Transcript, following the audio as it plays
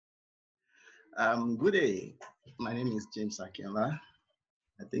Good day. My name is James Akinola.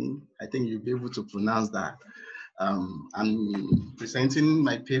 I think you'll be able to pronounce that. I'm presenting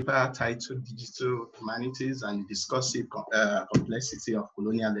my paper titled Digital Humanities and Discursive Complexity of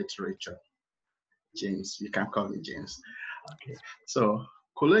Colonial Literature. James, you can call me James. Okay. So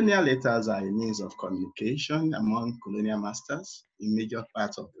colonial letters are a means of communication among colonial masters in major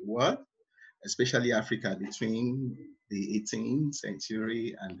parts of the world, especially Africa between the 18th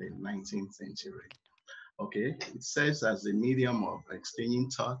century and the 19th century. Okay, it serves as a medium of exchanging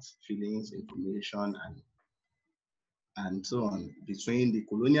thoughts, feelings, information, and so on between the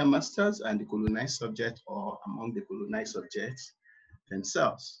colonial masters and the colonized subject, or among the colonized subjects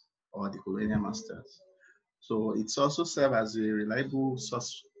themselves, or the colonial masters. So it's also served as a reliable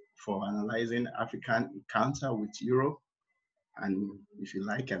source for analyzing African encounter with Europe, and if you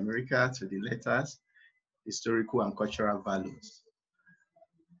like, America, to the letters, historical and cultural values.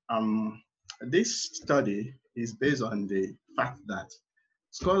 This study is based on the fact that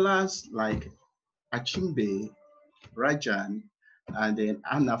scholars like Achimbe, Rajan, and then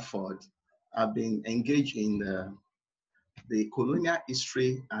Anaford have been engaged in the colonial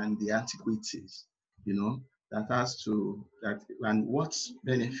history and the antiquities, that has to, and what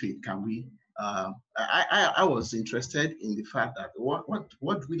benefit can we, I was interested in the fact that what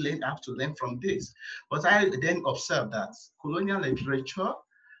we have to learn from this. But I then observed that colonial literature,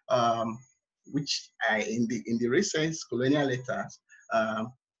 which in the recent colonial letters,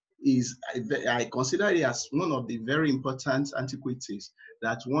 I consider it as one of the very important antiquities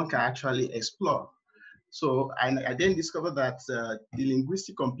that one can actually explore. So I then discovered that the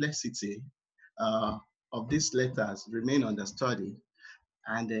linguistic complexity of these letters remain understudied.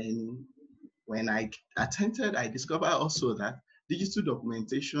 And then when I attempted, I discovered also that digital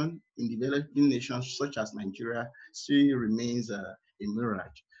documentation in developing nations such as Nigeria still remains a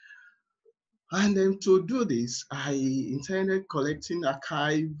mirage. And then to do this, I intended collecting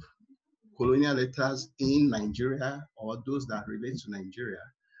archive colonial letters in Nigeria or those that relate to Nigeria.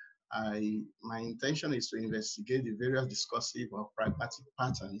 My intention is to investigate the various discursive or pragmatic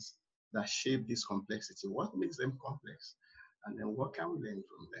patterns that shape this complexity. What makes them complex? And then what can we learn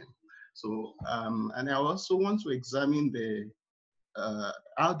from them? So, and I also want to examine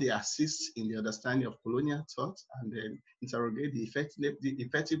how they assist in the understanding of colonial thought, and then interrogate the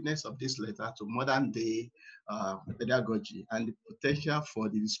effectiveness of this letter to modern day pedagogy and the potential for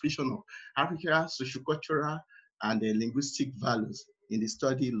the description of African socio-cultural and linguistic values in the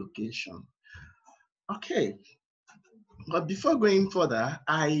study location. Okay, but before going further,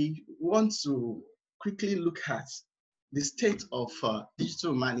 I want to quickly look at the state of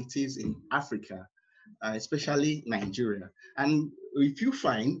digital humanities in Africa, especially Nigeria. And if you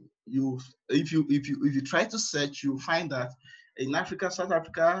find, if you try to search, you find that in Africa, South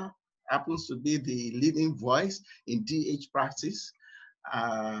Africa happens to be the leading voice in DH practice.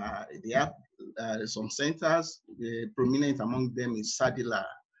 They have some centers, prominent among them is Sadila,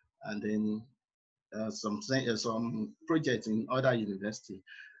 and then some projects in other universities.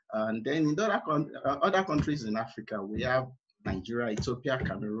 And then in other countries in Africa, we have Nigeria, Ethiopia,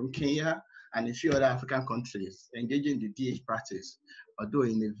 Cameroon, Kenya, and a few other African countries engaging the DH practice, although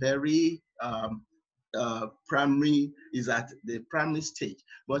in a very primary, is at the primary stage.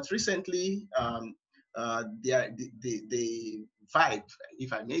 But recently, the vibe,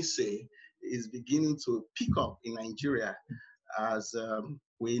 if I may say, is beginning to pick up in Nigeria, as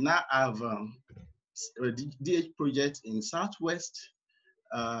we now have a DH project in Southwest,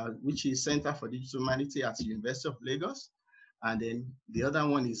 which is Center for Digital Humanity at the University of Lagos. And then the other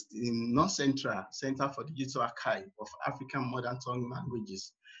one is in North Central, Center for Digital Archive of African Modern Tongue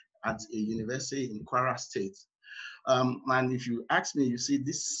Languages at a university in Kwara State. And if you ask me, you see,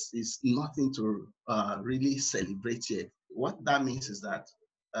 this is nothing to really celebrate yet. What that means is that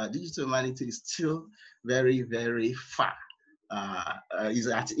digital humanity is still very, very far. Is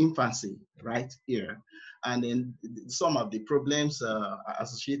at infancy right here. And then some of the problems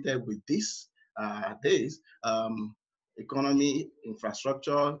associated with this economy,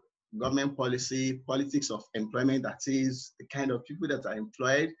 infrastructure, government policy, politics of employment, that is the kind of people that are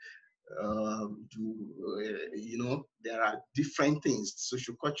employed. There are different things,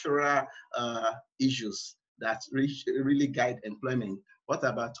 socio-cultural issues that really guide employment. What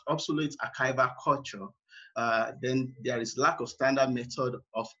about obsolete archival culture? Then there is lack of standard method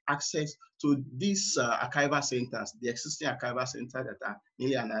of access to these archival centers, the existing archival centers that are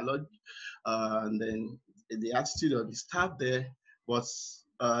mainly analog, and then the attitude of the staff there. But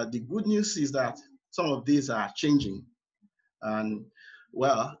the good news is that some of these are changing. And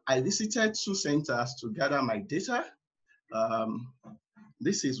well, I visited 2 centers to gather my data.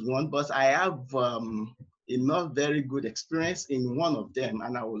 This is one, but I have a not very good experience in one of them,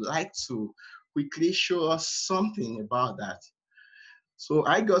 and I would like to quickly show us something about that. So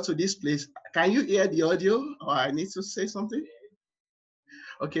I got to this place. Can you hear the audio, or I need to say something?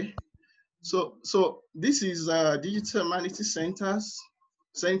 Okay. So this is Digital Humanities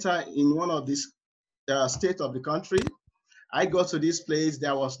Center in one of these states of the country. I got to this place.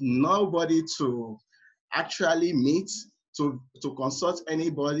 There was nobody to actually meet, to consult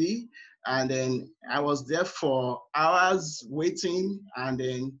anybody. And then I was there for hours waiting, and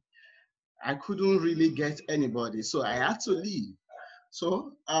then I couldn't really get anybody. So I had to leave.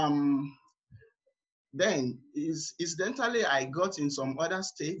 So then incidentally, I got in some other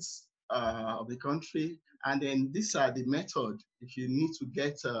states of the country, and then these are the method if you need to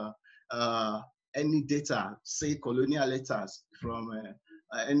get any data, say colonial letters from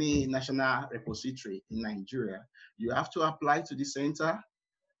any national repository in Nigeria. You have to apply to the center.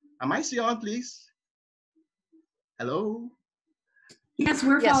 Am I still on, please? Hello? Yes,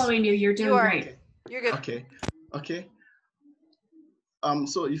 we're following you. You're doing great. Okay. You're good. Okay. Okay.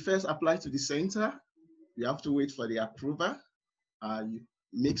 So you first apply to the center. You have to wait for the approval. You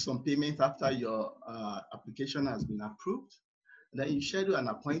make some payment after your application has been approved. Then you schedule an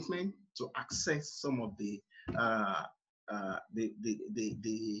appointment to access some of the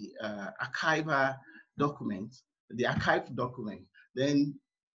archival documents, the archived document. Then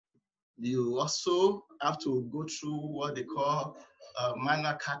you also have to go through what they call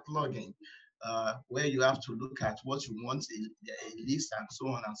manual cataloging, where you have to look at what you want, a list and so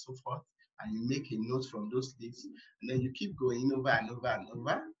on and so forth, and you make a note from those lists, and then you keep going over and over and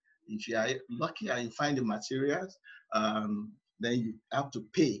over. If you are lucky and you find the materials, then you have to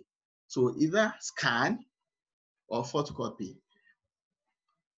pay. So either scan or photocopy.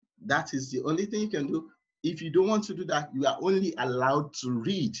 That is the only thing you can do. If you don't want to do that, you are only allowed to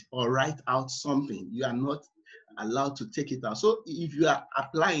read or write out something. You are not allowed to take it out. So if you are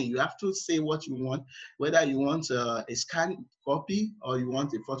applying, you have to say what you want, whether you want a scanned copy or you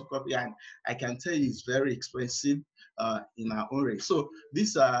want a photocopy. And I can tell you it's very expensive in our own rate. So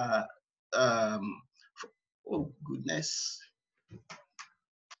these are, oh goodness.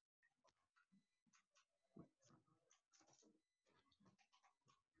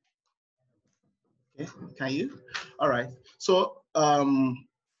 Okay, can you? All right. So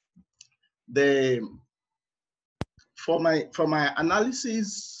for my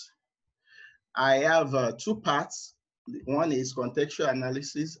analysis, I have two parts. One is contextual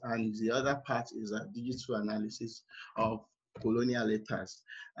analysis, and the other part is a digital analysis of colonial letters.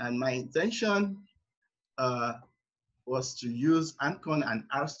 And my intention was to use AntConc and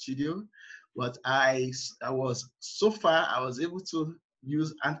RStudio, but I was able to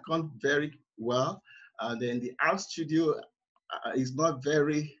use AntConc very well. Then the RStudio is not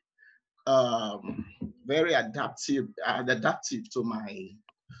very very adaptive to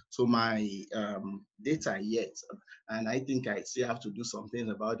my data yet, and I think I still have to do something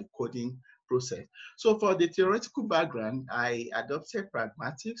about the coding process. So for the theoretical background, I adopted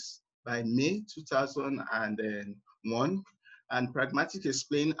pragmatics by May 2001, and pragmatics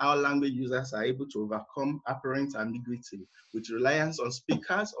explain how language users are able to overcome apparent ambiguity with reliance on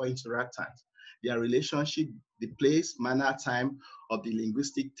speakers or interactants, their relationship, the place, manner, time of the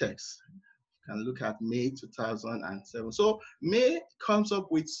linguistic text. You can look at May 2007. So May comes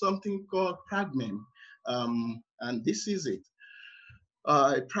up with something called pragmem, and this is it.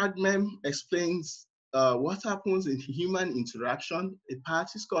 Pragmem explains what happens in human interaction. A part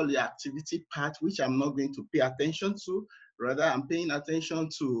is called the activity part, which I'm not going to pay attention to. Rather, I'm paying attention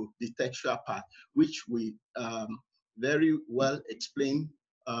to the textual part, which we very well explain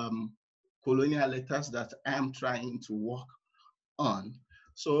colonial letters that I am trying to work on.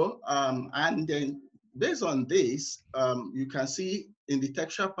 So, and then based on this, you can see in the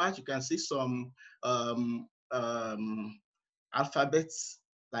textual part, you can see some alphabets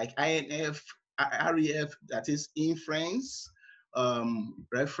like INF, REF, that is inference,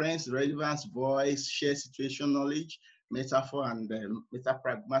 reference, relevance, voice, shared situation knowledge, metaphor, and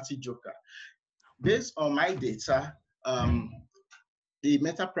metapragmatic joker. Based on my data, the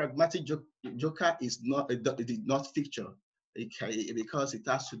metapragmatic joker is not, it did not feature because it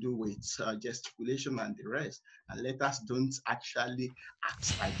has to do with gesticulation and the rest, and letters don't actually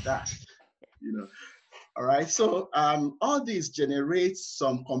act like that, you know. All right, so all this generates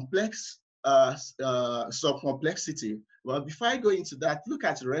some complex, some complexity. Well, before I go into that, look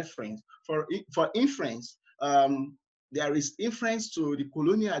at reference. For inference, there is inference to the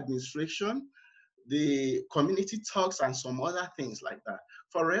colonial administration, the community talks, and some other things like that.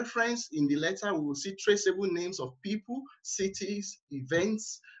 For reference, in the letter, we will see traceable names of people, cities,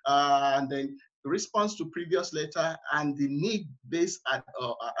 events, and then the response to previous letter and the need based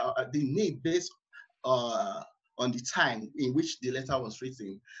on the time in which the letter was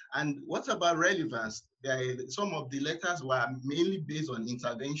written. And what about relevance? Some of the letters were mainly based on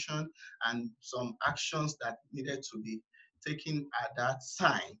intervention and some actions that needed to be taken at that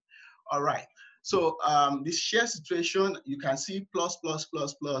time. All right. So this share situation, you can see plus, plus,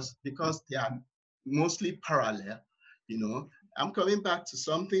 plus, plus, because they are mostly parallel, you know. I'm coming back to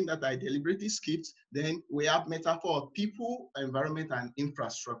something that I deliberately skipped. Then we have metaphor of people, environment, and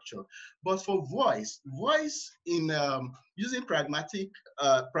infrastructure. But for voice in using pragmatic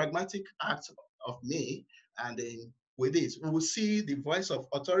act of me, and then with this, we will see the voice of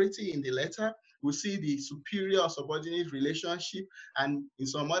authority in the letter. We see the superior subordinate relationship, and in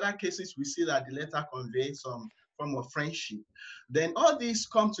some other cases, we see that the letter conveys some form of friendship. Then all these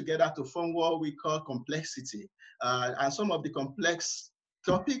come together to form what we call complexity. And some of the complex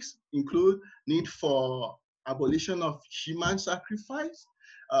topics include need for abolition of human sacrifice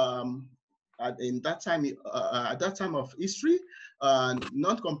at that time of history,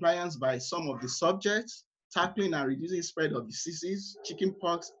 non-compliance by some of the subjects, tackling and reducing spread of diseases,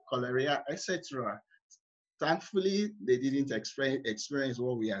 chickenpox, cholera, etc. Thankfully, they didn't experience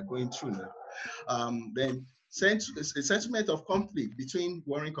what we are going through now. Then settlement of conflict between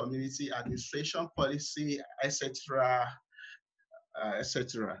warring community, administration, policy, etc.,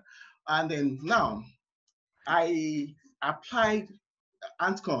 etc. And then now, I applied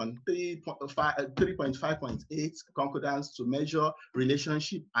AntConc 3.5.8 concordance to measure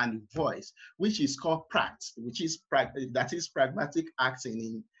relationship and voice, which is called PRACT, that is pragmatic acting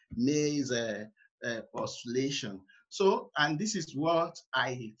in May's postulation. So, and this is what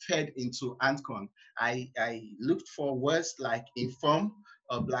I fed into AntConc. I looked for words like inform,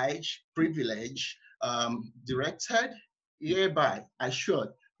 oblige, privilege, directed, hereby, assured,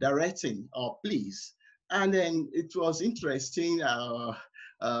 directing, or please. And then it was interesting that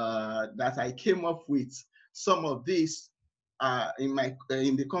I came up with some of these in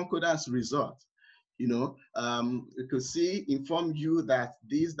the concordance result. You know, you could see, inform you that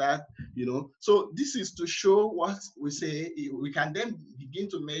this, that, you know. So this is to show what we say. We can then begin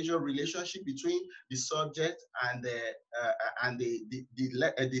to measure relationship between the subject and the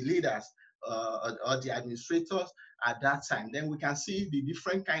leaders or the administrators at that time. Then we can see the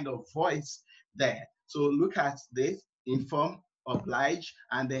different kind of voice there. So look at this, inform, oblige,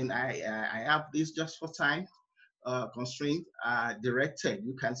 and then I have this just for time constraint, directed.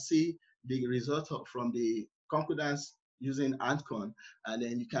 You can see the result from the concordance using AntConc, and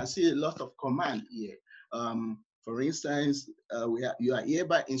then you can see a lot of command here. For instance, you are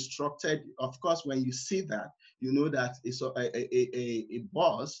hereby instructed. Of course, when you see that, you know that it's a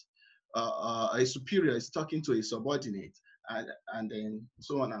boss, a superior is talking to a subordinate. And then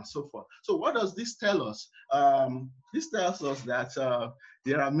so on and so forth. So what does this tell us? This tells us that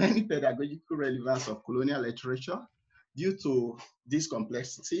there are many pedagogical relevance of colonial literature due to these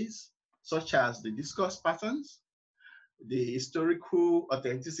complexities, such as the discourse patterns, the historical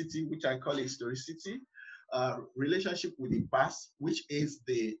authenticity, which I call historicity, relationship with the past, which is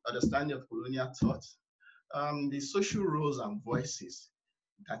the understanding of colonial thought, the social roles and voices.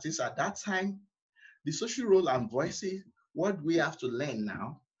 That is, at that time, the social role and voices, what we have to learn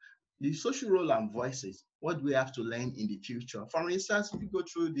now, the social role and voices, what we have to learn in the future. For instance, if we go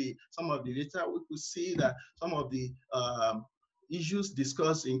through some of the data, we could see that some of the issues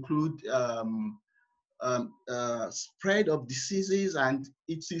discussed include spread of diseases, and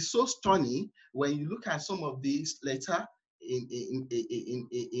it is so stunning when you look at some of these later in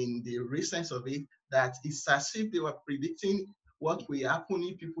the recent of it, that it's as if they were predicting what will happen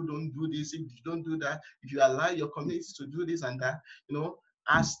if people don't do this, if you don't do that, if you allow your community to do this and that, you know,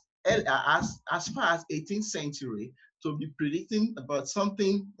 as far as 18th century, to be predicting about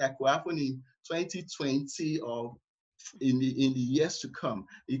something that will happen in 2020 or in the years to come.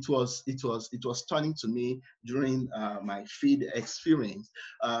 It was stunning to me during my field experience.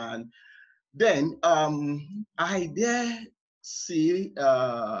 And then I dare see,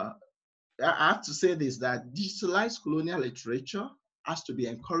 I have to say this, that digitalized colonial literature has to be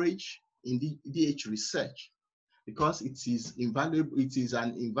encouraged in the DH research, because it is invaluable. It is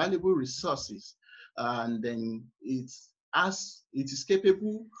an invaluable resources, and then it is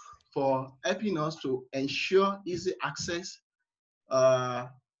capable for helping us to ensure easy access to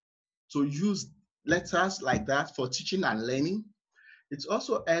use letters like that for teaching and learning. It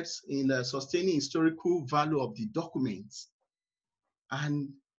also helps in sustaining historical value of the documents, and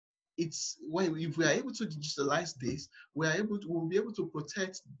it's when if we are able to digitalize this, we'll be able to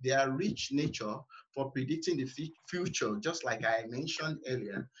protect their rich nature for predicting the future, just like I mentioned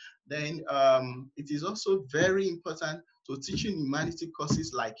earlier. Then it is also very important to teaching humanities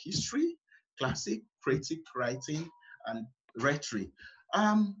courses like history, classic, creative writing, and rhetoric.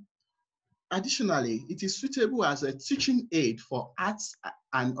 Additionally, it is suitable as a teaching aid for arts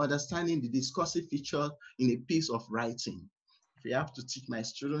and understanding the discursive feature in a piece of writing. If I have to teach my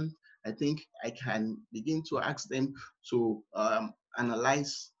students, I think I can begin to ask them to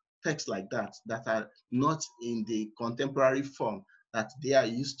analyze texts like that are not in the contemporary form that they are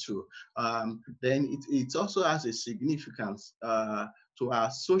used to. Then it also has a significance to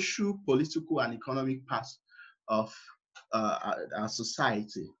our social, political, and economic parts of our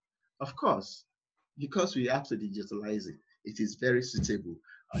society. Of course, because we have to digitalize it, it is very suitable,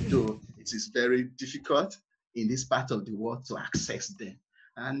 although it is very difficult in this part of the world to access them.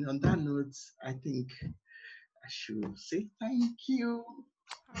 And on that note, I think I should say thank you.